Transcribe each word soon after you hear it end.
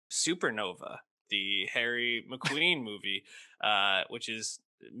Supernova, the Harry McQueen movie, which is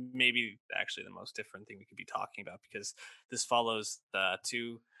maybe actually the most different thing we could be talking about because this follows the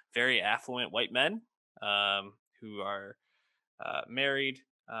two very affluent white men who are married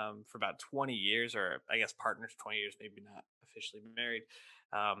for about 20 years, or I guess partners 20 years, maybe not officially married.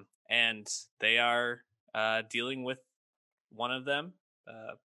 And they are dealing with one of them,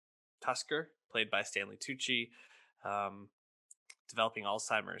 uh, Tusker, played by Stanley Tucci, um, developing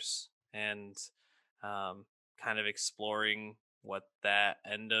Alzheimer's and um, kind of exploring what that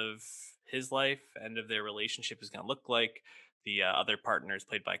end of his life, end of their relationship is going to look like. The other partner is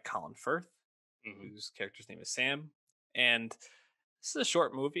played by Colin Firth, Hmm. whose character's name is Sam. And this is a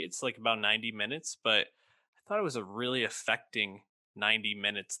short movie. It's like about 90 minutes, but I thought it was a really affecting 90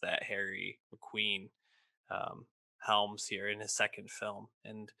 minutes that Harry McQueen um, helms here in his second film.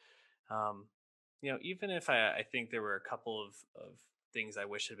 And um, even if I think there were a couple of things I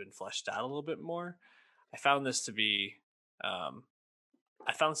wish had been fleshed out a little bit more, I found this to be um,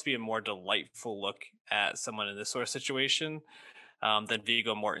 I found this to be a more delightful look at someone in this sort of situation than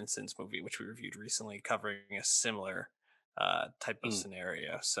Viggo Mortensen's movie, which we reviewed recently, covering a similar type of Mm.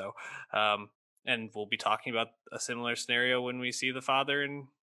 scenario. So, and we'll be talking about a similar scenario when we see the father in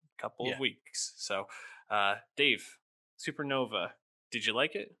a couple of Yeah. weeks. So, Dave, Supernova, did you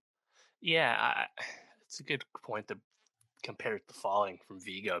like it? Yeah, it's a good point to compare it to Falling from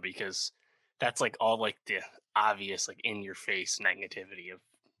Vigo because that's like all like the obvious, like in your face negativity of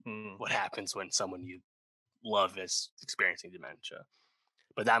Mm, what happens when someone you love is experiencing dementia.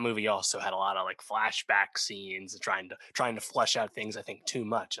 But that movie also had a lot of like flashback scenes and trying to flesh out things I think too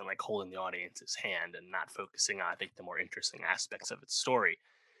much and like holding the audience's hand and not focusing on I think the more interesting aspects of its story.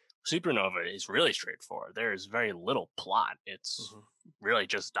 Supernova is really straightforward. There is very little plot. It's hmm really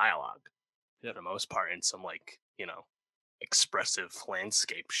just dialogue for Yep. the most part and some like, expressive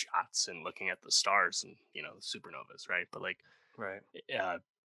landscape shots and looking at the stars and, supernovas, right? But like Right. uh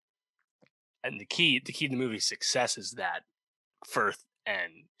and the key to the movie's success is that Firth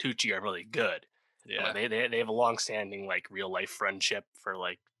and Tucci are really good. And like Yeah. they have a long standing like real life friendship for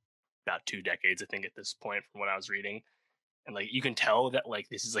like about 2 decades, I think, at this point, from what I was reading. And like you can tell that like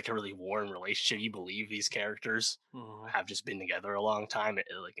this is like a really warm relationship. You believe these characters hmm have just been together a long time. It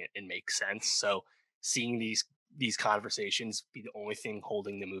makes sense. So seeing these conversations be the only thing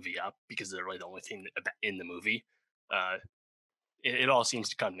holding the movie up because they're really the only thing in the movie. Uh, it all seems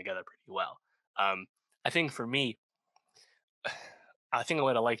to come together pretty well. Um, I think for me, I think I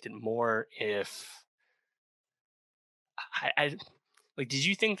would have liked it more if I like. Did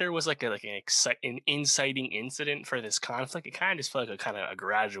you think there was like an inciting incident for this conflict? It kind of just felt like a kind of a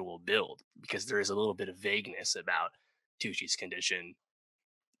gradual build because there is a little bit of vagueness about Tucci's condition,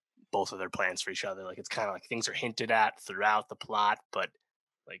 both of their plans for each other. Like it's kind of like things are hinted at throughout the plot, but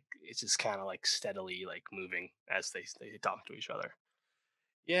like it's just kind of like steadily like moving as they talk to each other.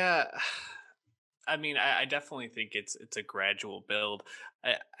 Yeah. I mean, I definitely think it's a gradual build.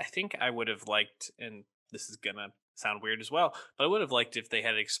 I think I would have liked, and this is gonna sound weird as well, but I would have liked if they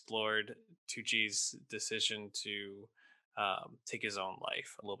had explored Tucci's decision to take his own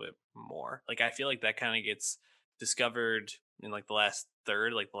life a little bit more. Like I feel like that kind of gets discovered in like the last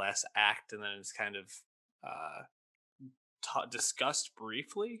third, like the last act, and then it's kind of uh, discussed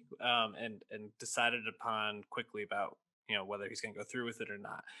briefly and decided upon quickly about whether he's going to go through with it or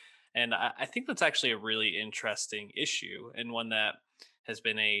not. And I think that's actually a really interesting issue and one that has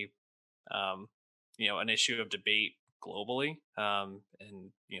been um, an issue of debate globally, and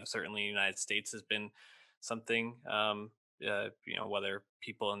certainly the United States has been something. Whether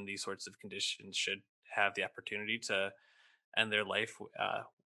people in these sorts of conditions should have the opportunity to end their life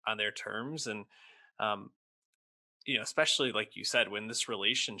on their terms, and um, especially like you said, when this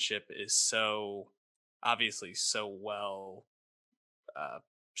relationship is so obviously so well uh,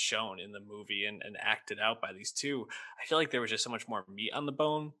 shown in the movie and acted out by these two, I feel like there was just so much more meat on the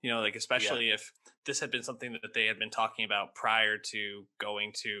bone. Like Yeah. especially if this had been something that they had been talking about prior to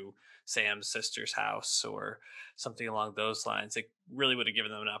going to Sam's sister's house or something along those lines, it really would have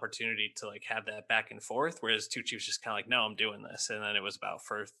given them an opportunity to like have that back and forth. Whereas Tucci was just kind of like, "No, I'm doing this," and then it was about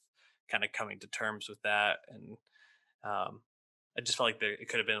Firth kind of coming to terms with that. And um, I just felt like it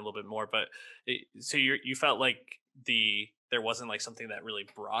could have been a little bit more. But so you felt like there wasn't like something that really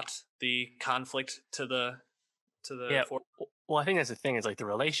brought the conflict to the Yeah. fore. Well, I think that's the thing is like the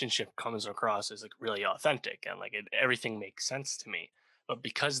relationship comes across as like really authentic and like everything makes sense to me. But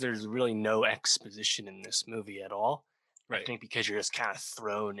because there's really no exposition in this movie at all, I Right. think because you're just kind of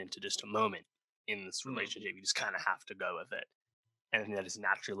thrown into just a moment in this Mm, relationship, you just kind of have to go with it. And I think that just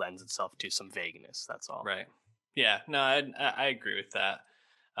naturally lends itself to some vagueness. That's all. right. Yeah. No, I agree with that.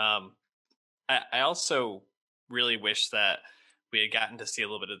 Um, I also really wish that we had gotten to see a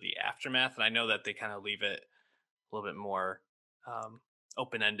little bit of the aftermath, and I know that they kind of leave it a little bit more um,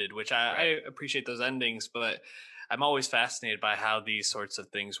 open ended, which I Right. appreciate those endings, but I'm always fascinated by how these sorts of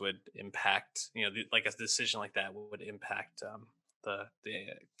things would impact, like a decision like that would impact the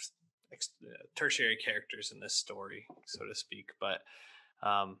tertiary characters in this story, so to speak. But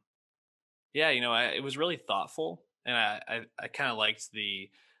um, yeah, it was really thoughtful, and I kind of liked the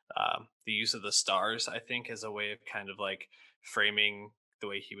use of the stars. I think as a way of kind of like framing the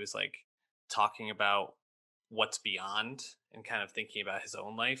way he was like talking about what's beyond and kind of thinking about his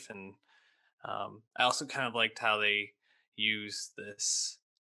own life. And I also kind of liked how they use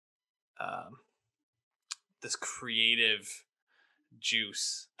um, this creative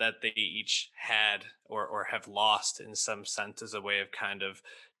juice that they each had or have lost in some sense as a way of kind of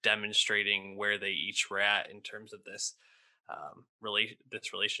demonstrating where they each were at in terms of this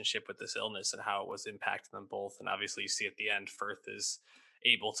relationship with this illness and how it was impacting them both. And obviously you see at the end Firth is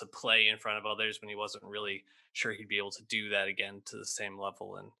able to play in front of others when he wasn't really sure he'd be able to do that again to the same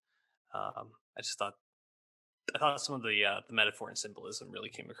level. And I thought some of the metaphor and symbolism really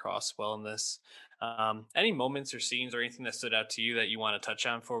came across well in this. Any moments or scenes or anything that stood out to you that you want to touch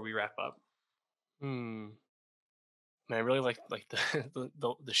on before we wrap up? Hmm. Man, I really like the,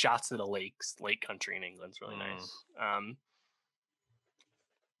 the shots of the lakes, lake country in England's really Mm, nice.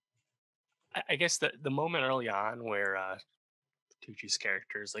 I guess the moment early on where Tucci's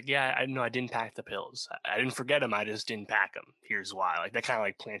character is like, yeah, I know I didn't pack the pills. I didn't forget them. I just didn't pack them. Here's why. Like that kind of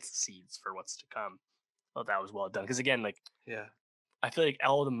like plants the seeds for what's to come. Thought that was well done. Because again, like yeah. I feel like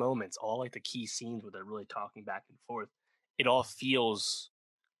all the moments, all like the key scenes where they're really talking back and forth, it all feels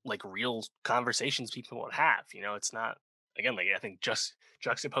like real conversations people would have. You know, it's not again like I think just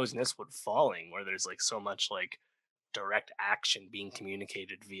juxtaposing this with falling, where there's like so much like direct action being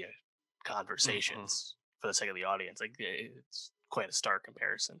communicated via Hmm. conversations for the sake of the audience. Like it's quite a stark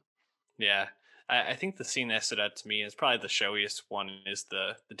comparison. Yeah. I think the scene that stood out to me is probably the showiest one is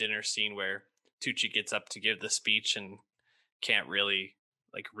the dinner scene where Tucci gets up to give the speech and can't really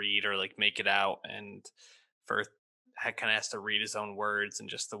like read or like make it out, and Firth kind of has to read his own words, and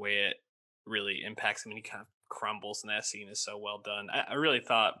just the way it really impacts him and he kind of crumbles in that scene is so well done. I really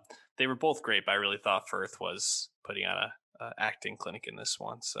thought they were both great, but I really thought Firth was putting on a acting clinic in this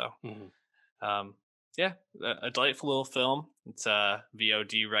one. So Mhm. um, yeah, a delightful little film. It's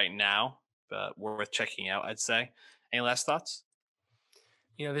VOD right now, but worth checking out, I'd say. Any last thoughts?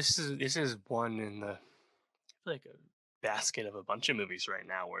 You know, this is one in the like a basket of a bunch of movies right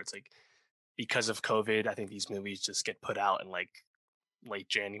now where it's like because of COVID, I think these movies just get put out in like late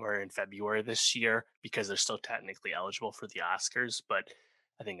January and February this year because they're still technically eligible for the Oscars. But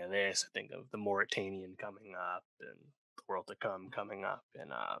I think of this, I think of the Mauritanian coming up and the World to Come coming up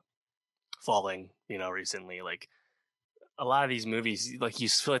and Falling, you know, recently. Like a lot of these movies, like you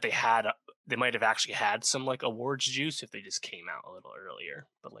feel like they might have actually had some like awards juice if they just came out a little earlier.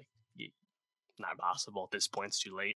 But like, not possible at this point. It's too late.